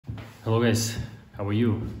Hello guys, how are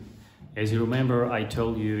you? As you remember, I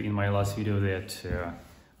told you in my last video that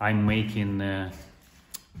I'm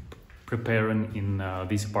preparing in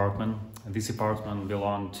this apartment. This apartment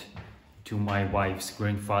belonged to my wife's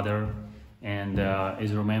grandfather, and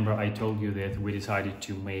as you remember, I told you that we decided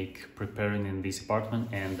to make preparing in this apartment,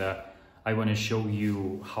 and I want to show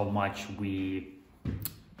you how much we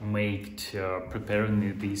made preparing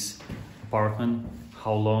in this apartment,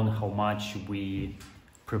 how long, how much we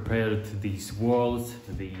prepared these walls,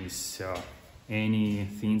 these any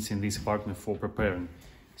things in this apartment for preparing.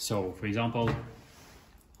 So, for example,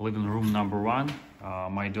 living room number 1.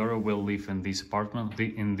 My daughter will live in this apartment,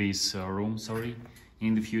 in this room, sorry,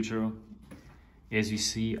 in the future. As you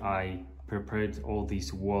see, I prepared all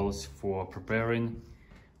these walls for preparing.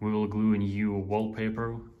 We will glue a new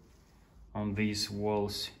wallpaper on these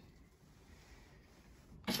walls.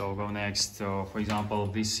 So go next. For example,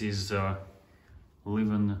 this is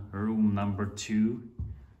living room number 2.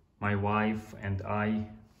 My wife and I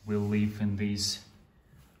will live in this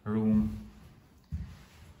room.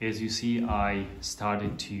 As you see, I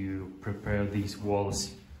started to prepare these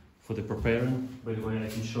walls for the preparing. By the way, I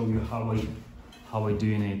can show you how I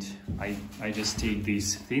doing it. I just take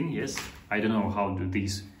this thing. Yes, I don't know how do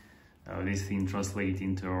this thing translate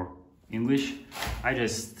into English. I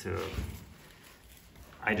just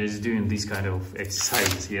doing this kind of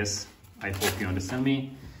exercise. Yes, I hope you understand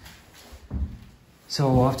me.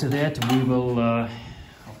 So after that, we will,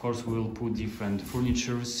 of course, we will put different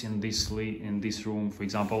furnitures in this room. For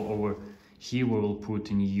example, over here we will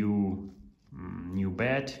put a new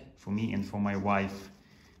bed for me and for my wife.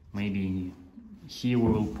 Maybe here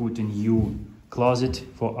we will put a new closet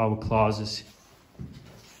for our closets,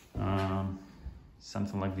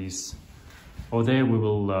 something like this. Over there we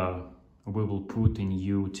will put a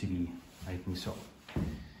new TV. I think so.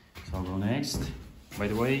 So I'll go next. By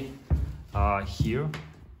the way, here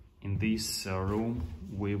in this room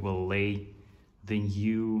we will lay the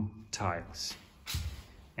new tiles,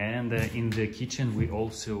 and in the kitchen we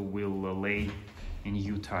also will lay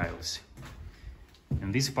new tiles.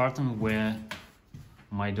 In this apartment where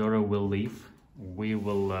my daughter will live, we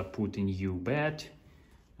will put a new bed.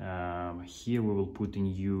 Here we will put a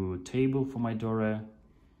new table for my daughter.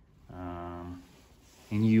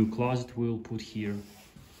 A new closet we will put here,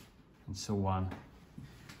 and so on.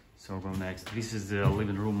 So go next. This is the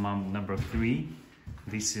living room number 3.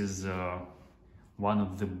 This is one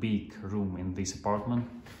of the big room in this apartment.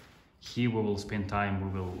 Here we will spend time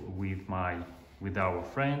with our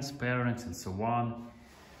friends, parents, and so on.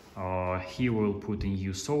 Here we will put a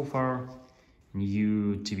new sofa,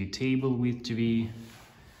 new TV table with TV.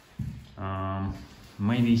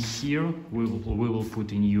 Maybe here we will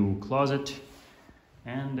put a new closet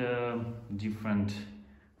and different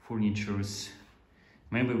furnitures.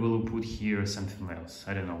 Maybe we'll put here something else,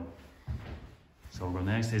 I don't know. So go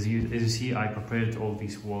next. As you see, I prepared all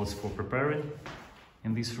these walls for preparing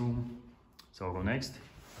in this room. So I'll go next.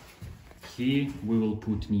 Here we will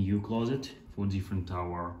put a new closet for different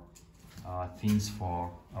our things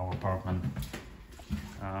for our apartment.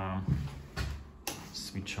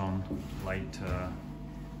 Switch on light.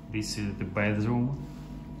 This is the bedroom.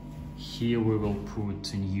 Here we will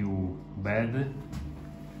put a new bed.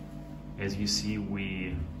 As you see,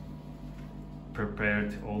 we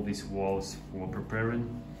prepared all these walls for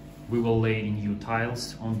preparing. We will lay new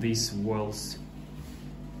tiles on these walls.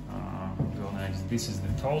 Go next. This is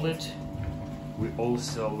the toilet. We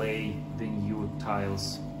also lay the new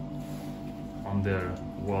tiles on the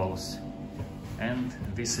walls. And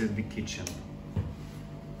this is the kitchen.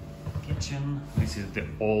 This is the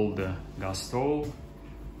old gas stove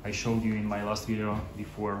I showed you in my last video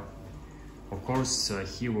before. Of course,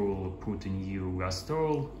 here we will put a new gas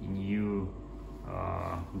stove, new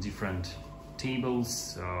different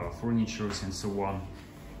tables, furnitures, and so on.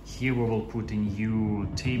 Here we will put a new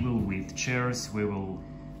table with chairs.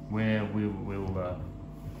 Where we will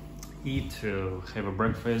eat, have a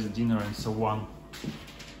breakfast, dinner, and so on.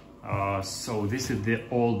 So this is the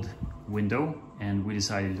old window, and we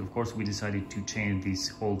decided to change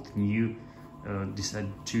this old new.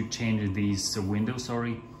 Decided to change this window,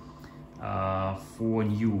 sorry, for a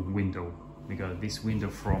new window, because this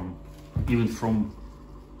window even from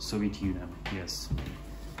Soviet Union, yes,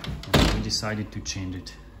 and we decided to change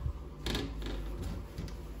it.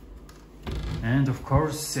 And of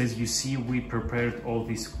course, as you see, we prepared all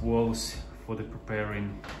these walls for the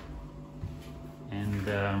preparing, and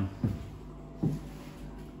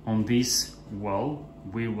on this wall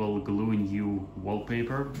we will glue a new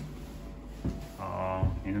wallpaper.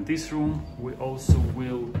 In this room we also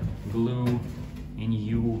will glue a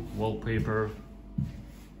new wallpaper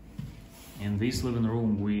In this living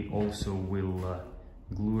room we also will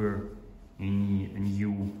glue any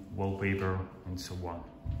new wallpaper and so on.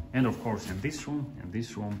 And of course in this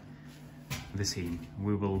room the same,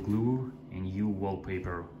 we will glue a new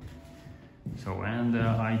wallpaper. So, and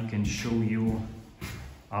I can show you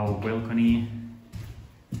our balcony.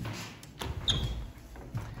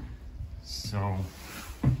 So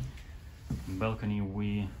balcony,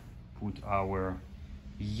 we put our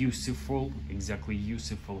exactly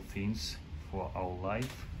useful things for our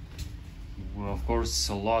life. Well, of course,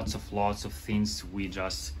 lots of things. We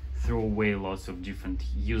just throw away lots of different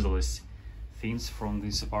useless things from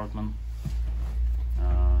this apartment.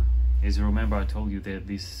 As you remember, I told you that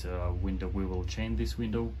this window, we will change this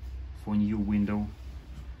window for a new window.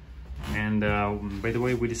 And by the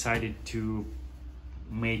way, we decided to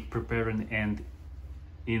make preparing and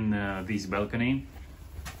in this balcony,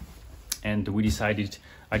 and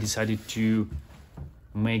I decided to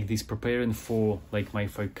make this preparing for like my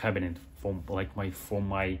cabinet, for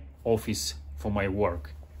my office, for my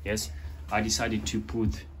work. Yes, I decided to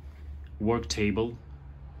put work table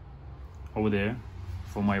over there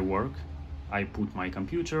for my work. I put my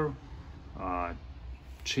computer,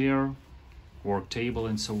 chair, work table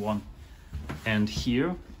and so on. And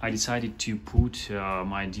here I decided to put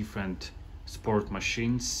my different sport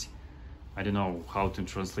machines. I don't know how to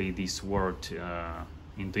translate this word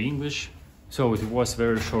into English. So it was a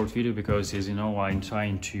very short video because, as you know, I'm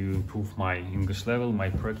trying to improve my English level, my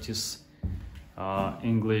practice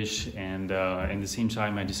English, and at the same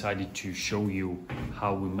time I decided to show you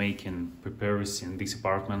how we're making repairs in this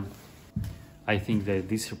apartment. I think that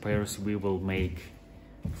these repairs we will make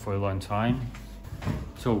for a long time.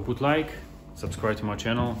 So put like, subscribe to my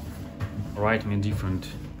channel, write me different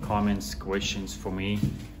comments, questions for me,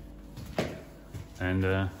 and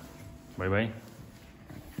bye bye.